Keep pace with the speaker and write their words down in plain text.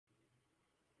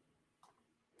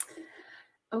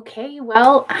Okay,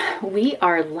 well, we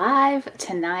are live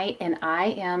tonight, and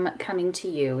I am coming to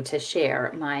you to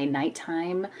share my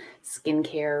nighttime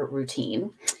skincare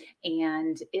routine.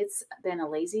 And it's been a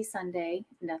lazy Sunday,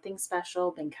 nothing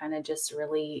special, been kind of just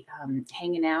really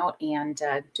hanging out and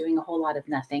doing a whole lot of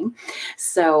nothing.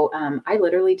 So I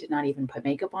literally did not even put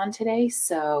makeup on today.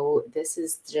 So this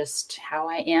is just how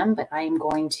I am, but I am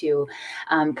going to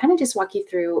kind of just walk you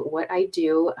through what I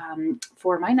do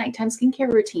for my nighttime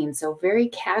skincare routine. So very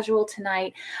casual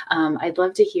tonight. I'd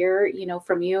love to hear,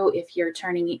 from you if you're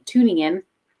tuning in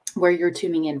where you're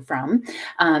tuning in from.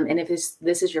 And if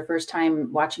this is your first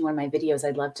time watching one of my videos,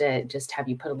 I'd love to just have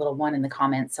you put a little one in the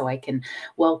comments so I can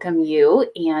welcome you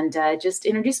and just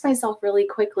introduce myself really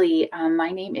quickly. My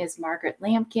name is Margaret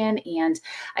Lampkin, and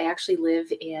I actually live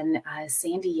in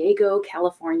San Diego,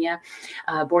 California,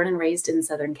 born and raised in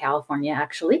Southern California,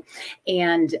 actually.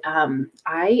 And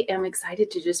I am excited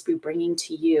to just be bringing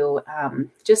to you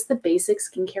just the basic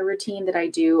skincare routine that I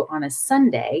do on a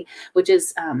Sunday, which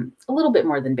is a little bit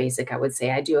more than basic, I would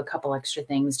say. I do a couple extra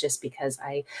things just because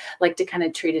I like to kind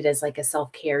of treat it as like a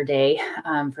self-care day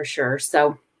for sure.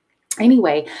 So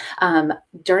anyway,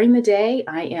 during the day,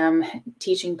 I am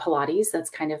teaching Pilates. That's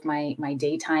kind of my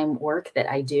daytime work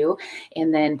that I do.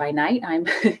 And then by night, I'm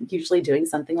usually doing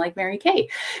something like Mary Kay.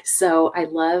 So I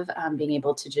love being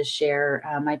able to just share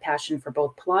my passion for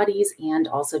both Pilates and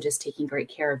also just taking great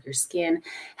care of your skin,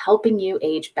 helping you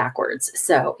age backwards.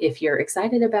 So if you're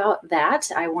excited about that,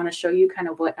 I want to show you kind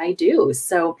of what I do.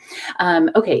 So,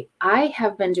 okay, I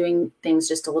have been doing things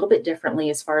just a little bit differently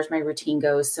as far as my routine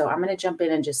goes. So I'm going to jump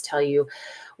in and just tell you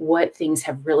what things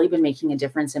have really been making a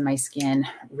difference in my skin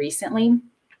recently.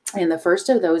 And the first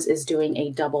of those is doing a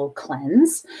double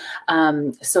cleanse.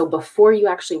 So before you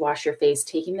actually wash your face,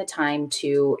 taking the time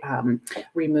to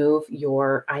remove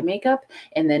your eye makeup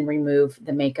and then remove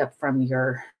the makeup from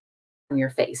your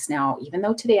face. Now, even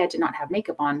though today I did not have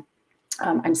makeup on,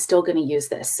 I'm still going to use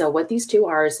this. So what these two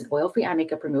are is an oil-free eye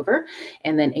makeup remover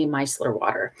and then a micellar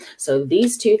water. So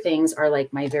these two things are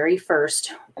like my very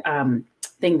first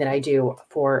thing that I do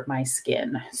for my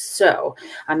skin. So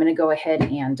I'm going to go ahead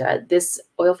and this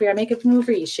oil-free eye makeup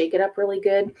remover, you shake it up really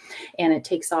good and it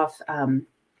takes off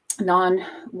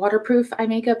non-waterproof eye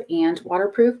makeup and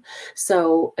waterproof.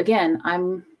 So again,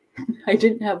 I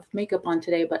didn't have makeup on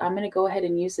today, but I'm going to go ahead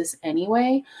and use this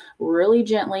anyway, really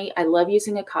gently. I love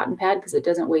using a cotton pad because it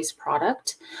doesn't waste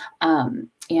product. And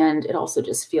it also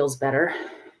just feels better.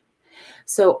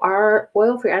 So our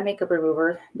oil-free eye makeup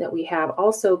remover that we have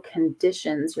also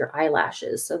conditions your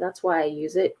eyelashes. So that's why I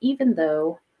use it, even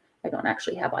though I don't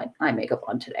actually have eye makeup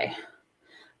on today.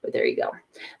 But there you go.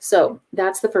 So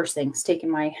that's the first thing, is taking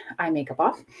my eye makeup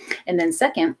off. And then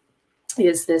second,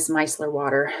 is this micellar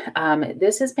water.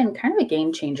 This has been kind of a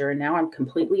game changer, and now I'm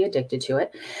completely addicted to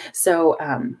it. So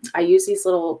I use these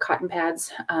little cotton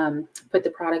pads, put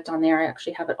the product on there. I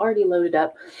actually have it already loaded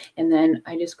up, and then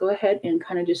I just go ahead and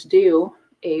kind of just do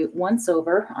a once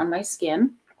over on my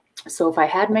skin. So if I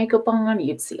had makeup on,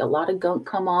 you'd see a lot of gunk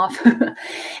come off.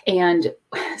 And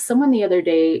someone the other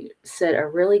day said a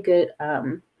really good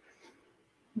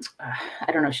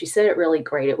I don't know, she said it really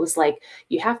great. It was like,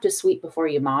 you have to sweep before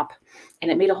you mop.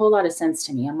 And it made a whole lot of sense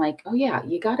to me. I'm like, oh yeah,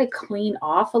 you got to clean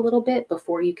off a little bit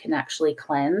before you can actually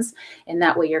cleanse. And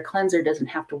that way your cleanser doesn't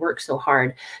have to work so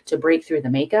hard to break through the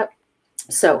makeup.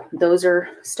 So those are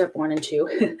step 1 and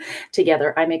 2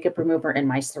 together, eye makeup remover and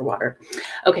micellar water.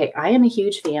 Okay, I am a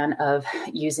huge fan of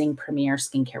using Premier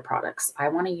skincare products. I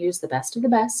want to use the best of the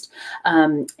best.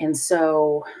 And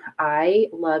so I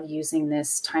love using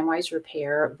this Time Wise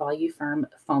Repair Voluform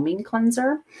Foaming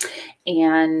Cleanser.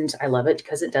 And I love it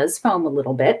because it does foam a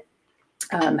little bit,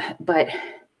 but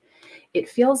it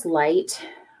feels light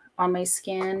on my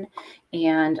skin,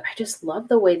 and I just love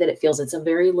the way that it feels. It's a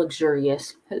very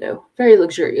luxurious, very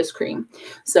luxurious cream.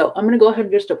 So I'm going to go ahead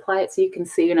and just apply it so you can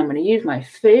see, and I'm going to use my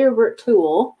favorite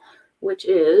tool, which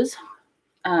is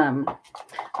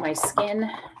my Skin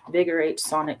Vigorate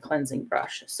Sonic Cleansing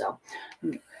Brush. So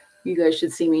you guys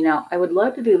should see me now. I would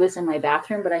love to do this in my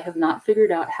bathroom, but I have not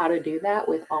figured out how to do that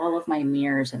with all of my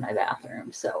mirrors in my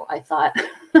bathroom. So I thought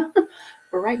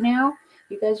for right now,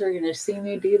 you guys are going to see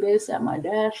me do this at my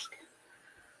desk.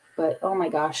 But oh my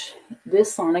gosh,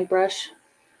 this Sonic brush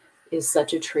is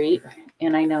such a treat.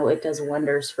 And I know it does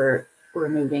wonders for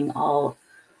removing all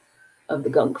of the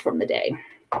gunk from the day.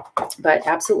 But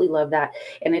absolutely love that.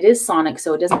 And it is sonic,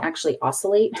 so it doesn't actually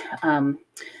oscillate.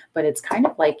 But it's kind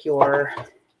of like your,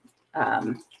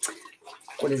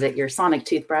 what is it? Your sonic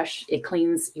toothbrush. It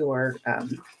cleans your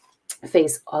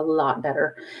face a lot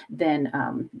better than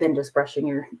just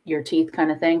brushing your teeth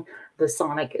kind of thing. the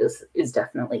sonic is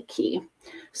definitely key.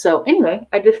 So anyway,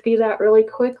 I just do that really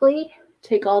quickly,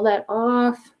 take all that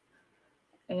off,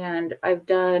 and I've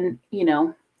done, you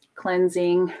know,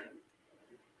 cleansing,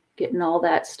 getting all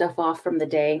that stuff off from the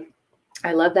day.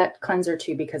 I love that cleanser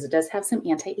too because it does have some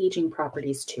anti-aging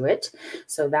properties to it.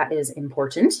 So that is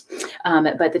important.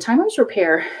 But the Timeless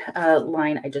Repair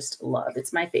line, I just love.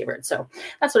 It's my favorite. So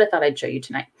that's what I thought I'd show you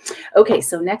tonight. Okay,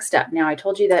 so next up. Now I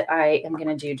told you that I am going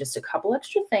to do just a couple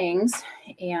extra things,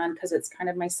 and because it's kind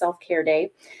of my self-care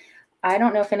day. I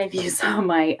don't know if any of you saw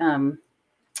my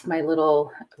my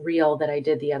little reel that I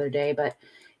did the other day, but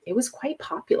it was quite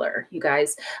popular, you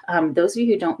guys. Those of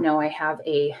you who don't know, I have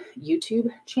a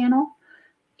YouTube channel.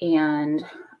 And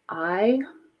I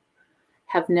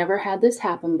have never had this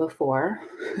happen before,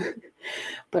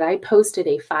 but I posted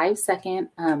a 5-second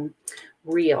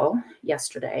reel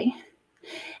yesterday,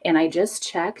 and I just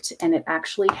checked, and it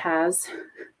actually has,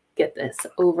 get this,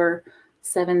 over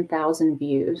 7,000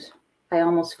 views. I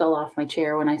almost fell off my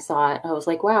chair when I saw it. I was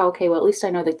like, wow, okay, well, at least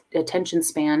I know the attention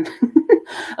span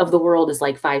of the world is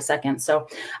like 5 seconds. So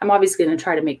I'm obviously going to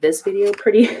try to make this video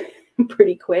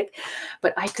pretty quick,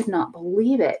 but I could not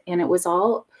believe it. And it was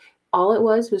all it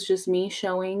was just me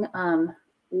showing,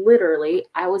 literally,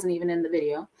 I wasn't even in the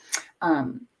video,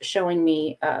 showing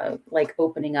me like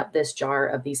opening up this jar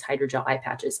of these hydrogel eye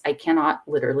patches. I cannot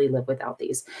literally live without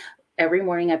these. Every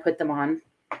morning I put them on,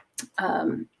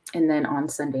 and then on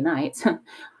Sunday nights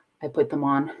I put them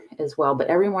on as well. But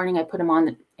every morning I put them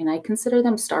on, and I consider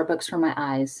them Starbucks for my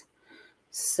eyes.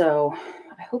 So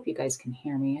I hope you guys can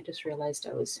hear me. I just realized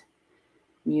I was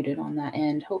muted on that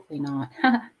end. Hopefully not.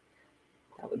 That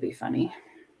would be funny.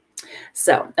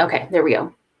 So, okay, there we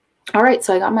go. All right,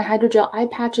 so I got my hydrogel eye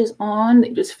patches on. They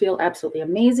just feel absolutely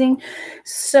amazing.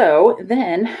 So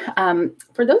then,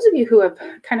 for those of you who have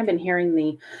kind of been hearing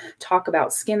me talk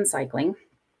about skin cycling,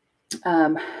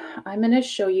 I'm going to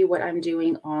show you what I'm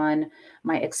doing on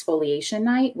my exfoliation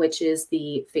night, which is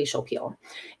the facial peel.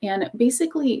 And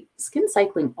basically, skin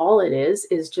cycling, all it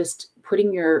is just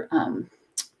putting your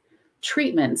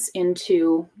treatments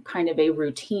into kind of a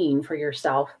routine for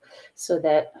yourself so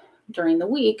that during the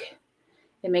week,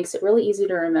 it makes it really easy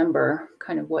to remember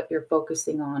kind of what you're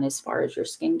focusing on as far as your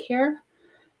skincare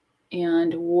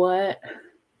and what,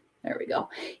 there we go.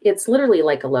 It's literally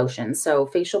like a lotion. So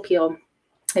facial peel,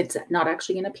 it's not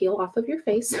actually going to peel off of your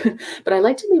face, but I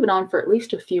like to leave it on for at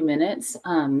least a few minutes.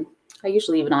 I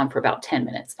usually leave it on for about 10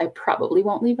 minutes. I probably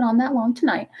won't leave it on that long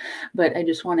tonight, but I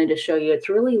just wanted to show you it's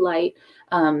really light,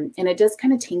 and it does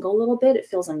kind of tingle a little bit. It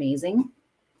feels amazing.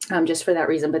 Just for that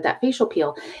reason. But that facial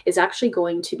peel is actually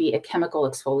going to be a chemical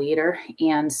exfoliator.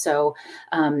 And so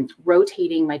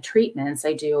rotating my treatments,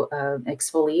 I do an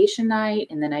exfoliation night,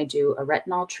 and then I do a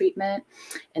retinol treatment,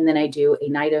 and then I do a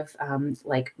night of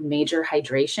like major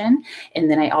hydration.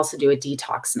 And then I also do a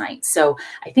detox night. So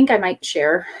I think I might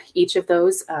share each of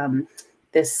those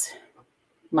this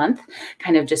month,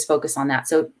 kind of just focus on that.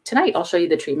 So tonight I'll show you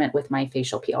the treatment with my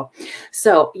facial peel.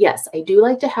 So yes, I do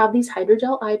like to have these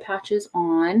hydrogel eye patches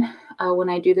on when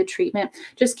I do the treatment.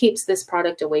 Just keeps this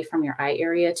product away from your eye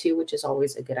area too, which is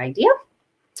always a good idea.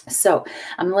 So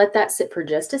I'm gonna let that sit for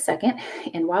just a second.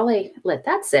 And while I let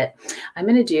that sit, I'm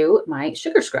gonna do my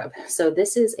sugar scrub. So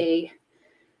this is a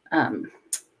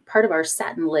part of our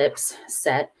Satin Lips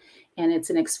set, and it's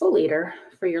an exfoliator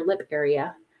for your lip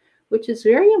area, which is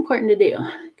very important to do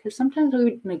because sometimes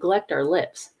we neglect our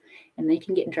lips and they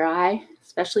can get dry,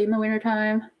 especially in the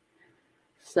wintertime.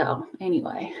 So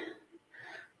anyway,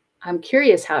 I'm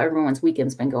curious how everyone's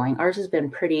weekend's been going. Ours has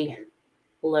been pretty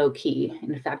low key.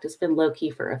 In fact, it's been low key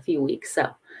for a few weeks. So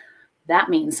that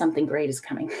means something great is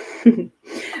coming.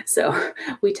 So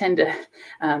we tend to,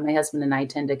 my husband and I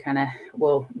tend to kind of,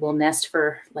 we'll nest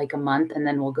for like a month and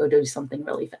then we'll go do something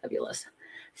really fabulous.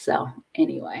 So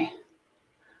anyway,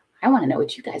 I want to know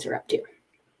what you guys are up to.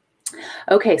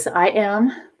 Okay, so I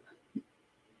am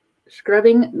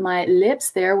scrubbing my lips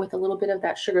there with a little bit of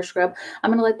that sugar scrub. I'm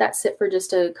going to let that sit for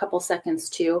just a couple seconds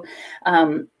too,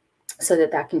 so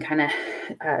that can kind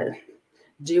of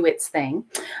do its thing.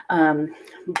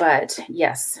 But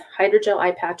yes, hydrogel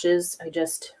eye patches, I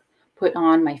just put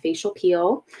on my facial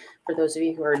peel for those of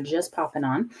you who are just popping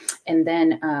on. And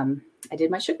then I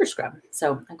did my sugar scrub.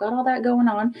 So I've got all that going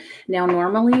on. Now,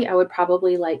 normally I would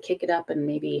probably like kick it up and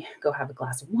maybe go have a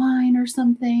glass of wine or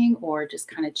something, or just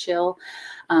kind of chill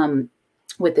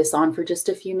with this on for just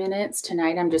a few minutes.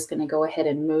 Tonight, I'm just going to go ahead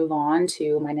and move on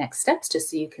to my next steps just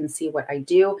so you can see what I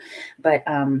do. But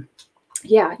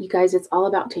yeah, you guys, it's all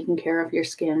about taking care of your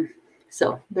skin.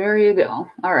 So there you go.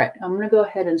 All right, I'm going to go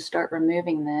ahead and start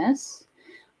removing this.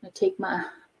 I'm going to take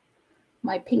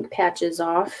my pink patches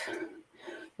off.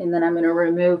 And then I'm going to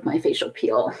remove my facial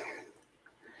peel.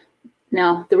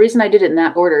 Now, the reason I did it in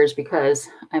that order is because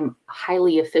I'm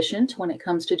highly efficient when it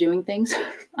comes to doing things.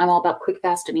 I'm all about quick,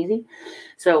 fast, and easy.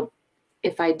 So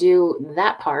if I do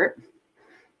that part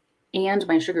and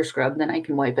my sugar scrub, then I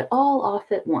can wipe it all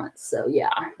off at once. So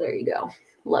yeah, there you go.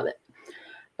 Love it.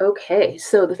 Okay,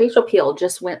 so the facial peel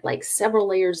just went like several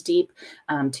layers deep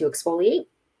to exfoliate,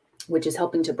 which is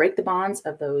helping to break the bonds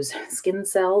of those skin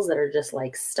cells that are just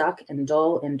like stuck and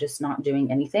dull and just not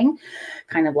doing anything,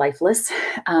 kind of lifeless.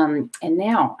 And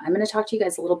now I'm going to talk to you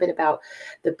guys a little bit about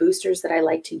the boosters that I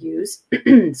like to use.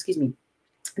 Excuse me.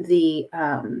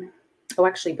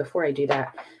 Actually, before I do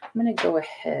that, I'm going to go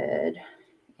ahead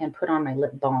and put on my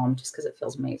lip balm just because it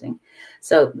feels amazing.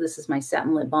 So this is my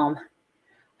satin lip balm.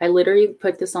 I literally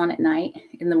put this on at night.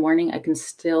 In the morning, I can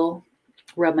still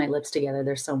rub my lips together.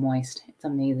 They're so moist. It's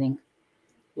amazing.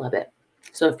 Love it.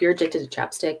 So if you're addicted to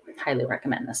chapstick, highly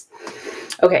recommend this.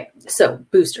 Okay, so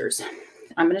boosters.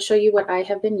 I'm going to show you what I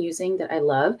have been using that I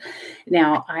love.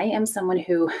 Now, I am someone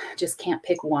who just can't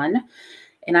pick one,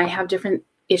 and I have different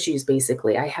issues,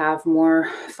 basically. I have more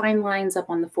fine lines up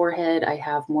on the forehead. I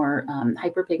have more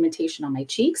hyperpigmentation on my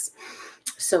cheeks.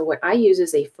 So what I use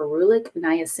is a ferulic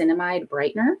niacinamide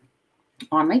brightener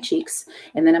on my cheeks,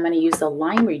 and then I'm going to use the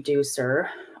line reducer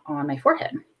on my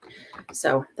forehead.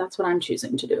 So that's what I'm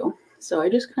choosing to do. So I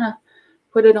just kind of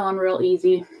put it on real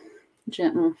easy,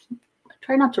 gentle. I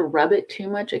try not to rub it too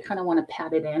much. I kind of want to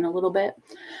pat it in a little bit.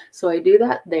 So I do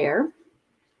that there.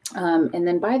 And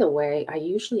then, by the way, I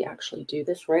usually actually do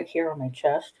this right here on my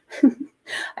chest.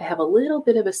 I have a little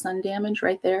bit of a sun damage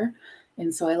right there.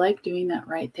 And so I like doing that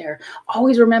right there.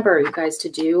 Always remember, you guys, to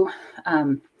do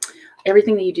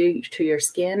everything that you do to your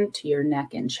skin, to your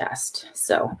neck and chest.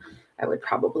 So I would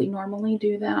probably normally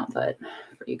do that, but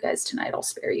for you guys tonight, I'll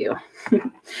spare you.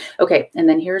 Okay, and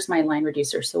then here's my line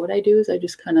reducer. So what I do is I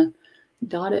just kind of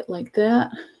dot it like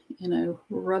that, and I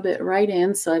rub it right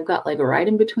in. So I've got like right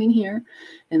in between here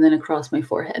and then across my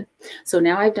forehead. So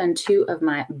now I've done 2 of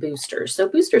my boosters. So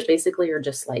boosters basically are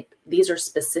just like, these are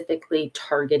specifically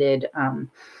targeted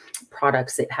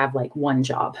products that have like one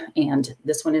job. And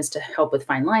this one is to help with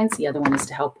fine lines. The other one is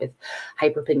to help with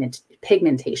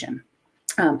hyperpigmentation.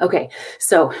 Okay,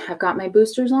 so I've got my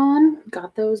boosters on,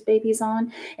 got those babies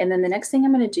on. And then the next thing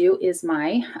I'm going to do is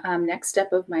my next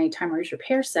step of my Time-A-Rose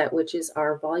repair set, which is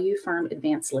our Volufarm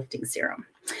Advanced Lifting Serum.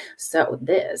 So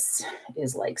this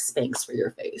is like Spanx for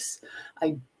your face.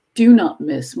 I do not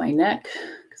miss my neck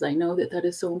because I know that that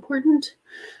is so important.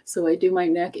 So I do my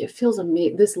neck. It feels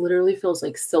amazing. This literally feels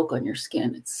like silk on your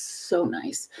skin. It's so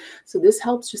nice. So this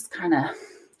helps just kind of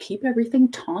keep everything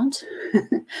taut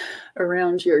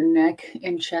around your neck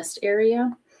and chest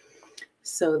area,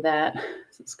 so that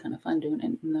it's kind of fun doing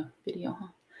it in the video, huh?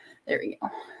 There we go.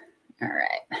 All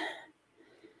right.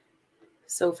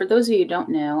 So for those of you who don't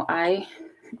know, I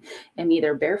am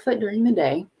either barefoot during the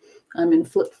day, I'm in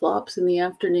flip-flops in the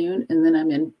afternoon, and then I'm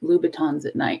in Louboutins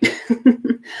at night.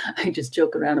 I just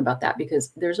joke around about that because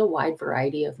there's a wide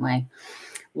variety of my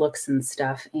looks and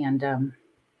stuff, and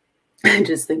I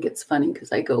just think it's funny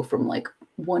because I go from like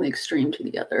one extreme to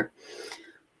the other.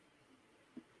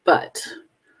 But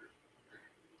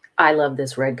I love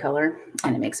this red color,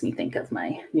 and it makes me think of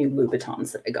my new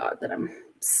Louboutins that I got that I'm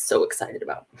so excited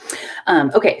about.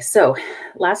 Okay, so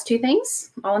last 2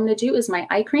 things. All I'm going to do is my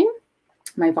eye cream,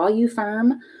 my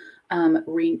Volufarm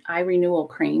Eye Renewal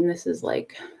Cream. This is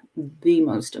like the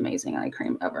most amazing eye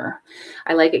cream ever.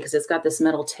 I like it because it's got this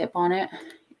metal tip on it.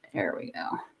 There we go.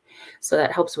 So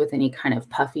that helps with any kind of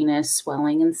puffiness,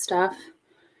 swelling and stuff.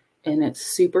 And it's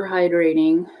super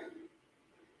hydrating.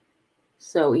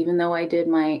 So even though I did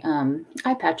my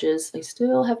eye patches, I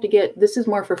still have to get, this is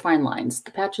more for fine lines.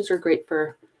 The patches are great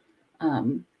for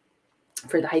the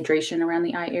hydration around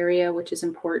the eye area, which is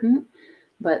important.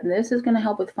 But this is going to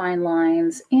help with fine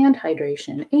lines and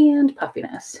hydration and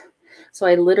puffiness. So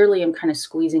I literally am kind of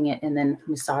squeezing it and then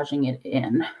massaging it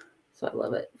in. So I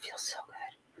love it. It feels so good.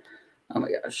 Oh my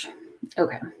gosh.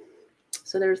 Okay.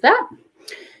 So there's that.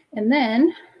 And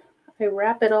then I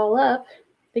wrap it all up.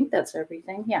 I think that's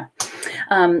everything. Yeah.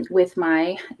 With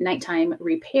my Nighttime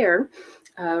Repair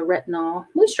Retinol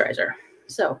Moisturizer.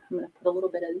 So I'm going to put a little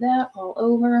bit of that all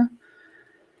over.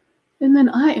 And then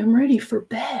I am ready for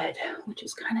bed, which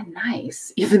is kind of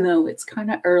nice, even though it's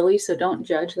kind of early. So don't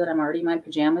judge that I'm already in my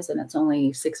pajamas and it's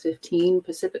only 6:15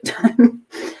 Pacific time.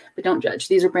 But don't judge.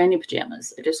 These are brand new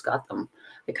pajamas. I just got them.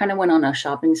 I kind of went on a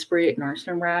shopping spree at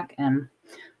Nordstrom Rack, and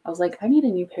I was like, I need a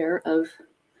new pair of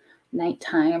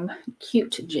nighttime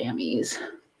cute jammies,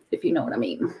 if you know what I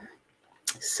mean.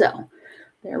 So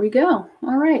There we go.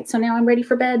 All right. So now I'm ready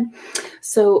for bed.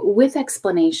 So with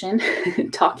explanation,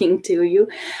 talking to you,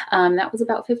 that was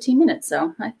about 15 minutes.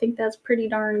 So I think that's pretty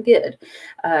darn good.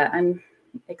 I'm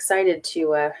excited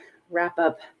to wrap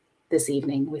up this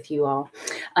evening with you all.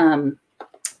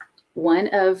 One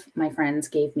of my friends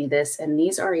gave me this, and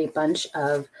these are a bunch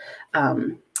of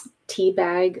tea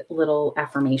bag little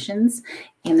affirmations,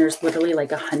 and there's literally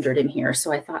like 100 in here.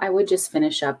 So I thought I would just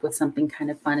finish up with something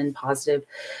kind of fun and positive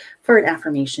for an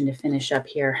affirmation to finish up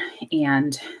here.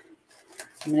 And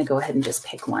I'm going to go ahead and just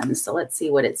pick one. So let's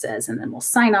see what it says, and then we'll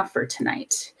sign off for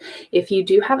tonight. If you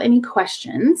do have any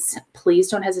questions, please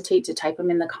don't hesitate to type them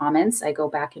in the comments. I go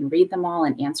back and read them all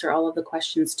and answer all of the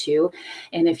questions too.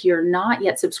 And if you're not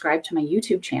yet subscribed to my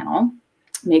YouTube channel,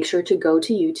 make sure to go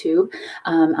to YouTube.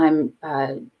 I'm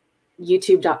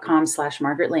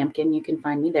youtube.com/Margaret Lampkin. You can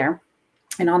find me there.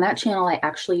 And on that channel, I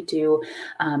actually do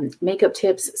makeup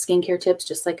tips, skincare tips,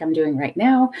 just like I'm doing right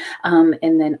now.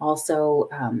 And then also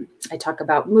I talk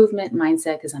about movement,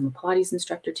 mindset, because I'm a Pilates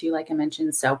instructor too, like I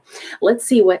mentioned. So let's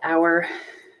see what our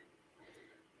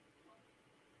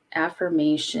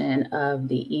affirmation of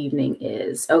the evening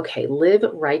is. Okay, live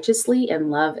righteously and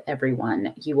love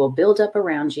everyone. You will build up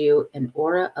around you an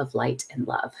aura of light and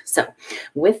love. So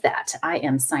with that, I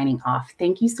am signing off.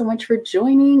 Thank you so much for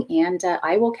joining, and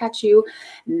I will catch you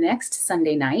next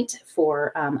Sunday night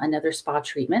for another spa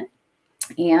treatment.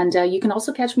 And you can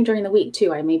also catch me during the week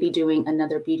too. I may be doing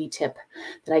another beauty tip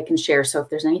that I can share. So if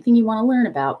there's anything you want to learn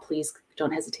about, please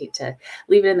don't hesitate to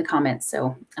leave it in the comments.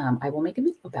 So I will make a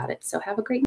video about it. So have a great night.